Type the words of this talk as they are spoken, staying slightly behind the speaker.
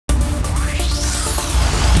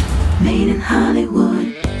Made in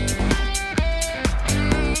Hollywood.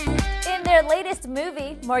 In their latest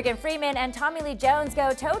movie, Morgan Freeman and Tommy Lee Jones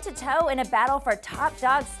go toe-to-toe in a battle for top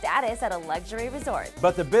dog status at a luxury resort.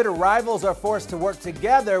 But the bitter rivals are forced to work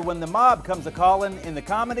together when the mob comes a-calling in the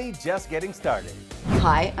comedy Just Getting Started.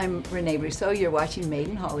 Hi, I'm Rene Russo. You're watching Made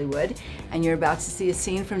in Hollywood, and you're about to see a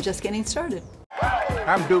scene from Just Getting Started.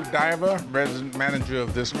 I'm Duke Diver, resident manager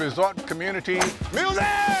of this resort community. Music!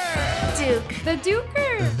 Duke. The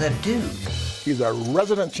Duker. The Duke. He's a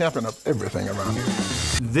resident champion of everything around here.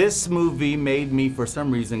 This movie made me, for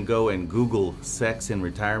some reason, go and Google sex in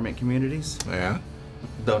retirement communities. Yeah?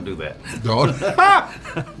 Don't do that. Don't.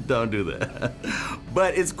 Don't do that.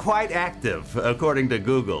 But it's quite active, according to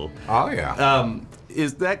Google. Oh, yeah.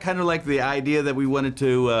 Is that kind of like the idea that we wanted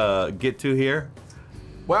to get to here?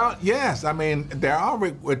 Well, yes. I mean, there are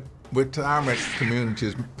retirement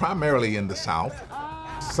communities, primarily in the South.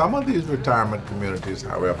 Some of these retirement communities,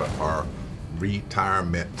 however, are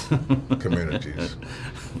retirement communities.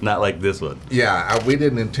 Not like this one. Yeah, we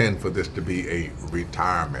didn't intend for this to be a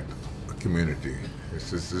retirement community.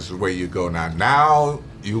 This is where you go now. Now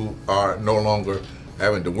you are no longer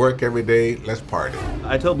having to work every day. Let's party.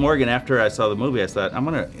 I told Morgan after I saw the movie, I thought, I'm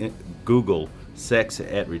going to Google sex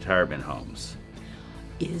at retirement homes.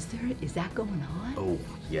 Is that going on? Oh,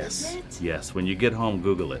 yes. Is it? Yes, when you get home,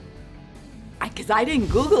 Google it. Because I didn't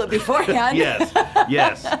Google it beforehand. Yes,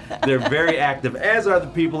 yes. They're very active, as are the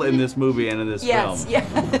people in this movie and in this film.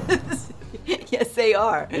 Yes. Yes, they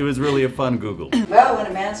are. It was really a fun Google. Well, when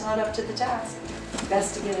a man's not up to the task,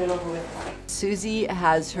 best to get it over with. Susie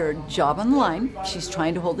has her job on the line. She's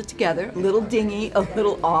trying to hold it together. A little dingy, a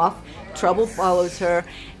little off. Trouble follows her,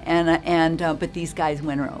 but these guys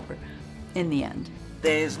win her over in the end.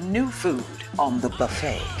 There's new food on the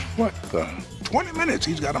buffet. What the? 20 minutes,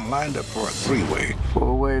 he's got them lined up for a three-way.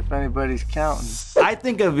 Four-way if anybody's counting. I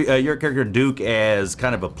think of your character Duke as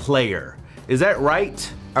kind of a player. Is that right?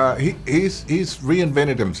 He's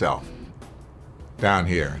reinvented himself down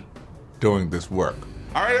here doing this work.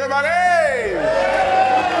 All right, everybody!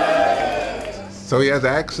 So he has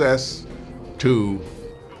access to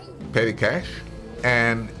petty cash,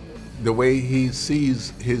 and the way he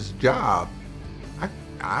sees his job,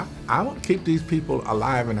 I want to keep these people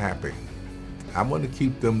alive and happy. I want to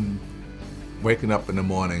keep them waking up in the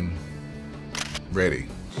morning ready.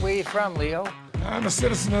 Where you from, Leo? I'm a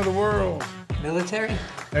citizen of the world. Military?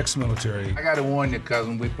 Ex-military. I got to warn you,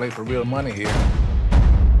 cousin, we play for real money here.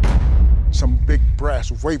 Some big brass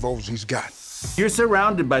huevos he's got. You're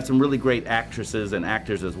surrounded by some really great actresses and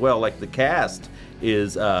actors as well. Like the cast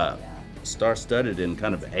is star-studded and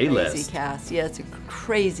kind of A-list. Crazy cast. Yeah, it's a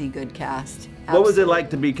crazy good cast. What was it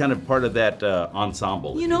like to be kind of part of that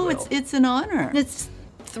ensemble? You know, it's an honor. It's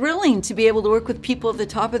thrilling to be able to work with people at the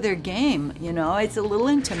top of their game. You know, it's a little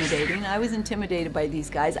intimidating. I was intimidated by these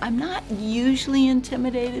guys. I'm not usually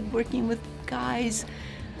intimidated working with guys,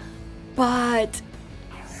 but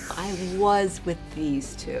I was with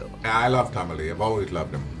these two. I love Tommy Lee. I've always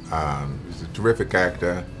loved him. He's a terrific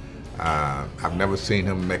actor. I've never seen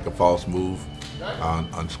him make a false move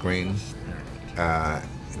on screen.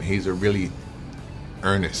 He's a really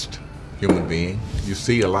earnest human being. You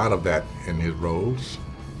see a lot of that in his roles.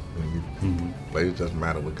 When he plays, doesn't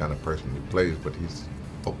matter what kind of person he plays, but he's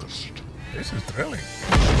focused. This is thrilling.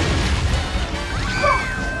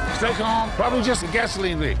 Stay calm. Probably just a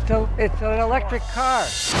gasoline leak. So it's an electric car.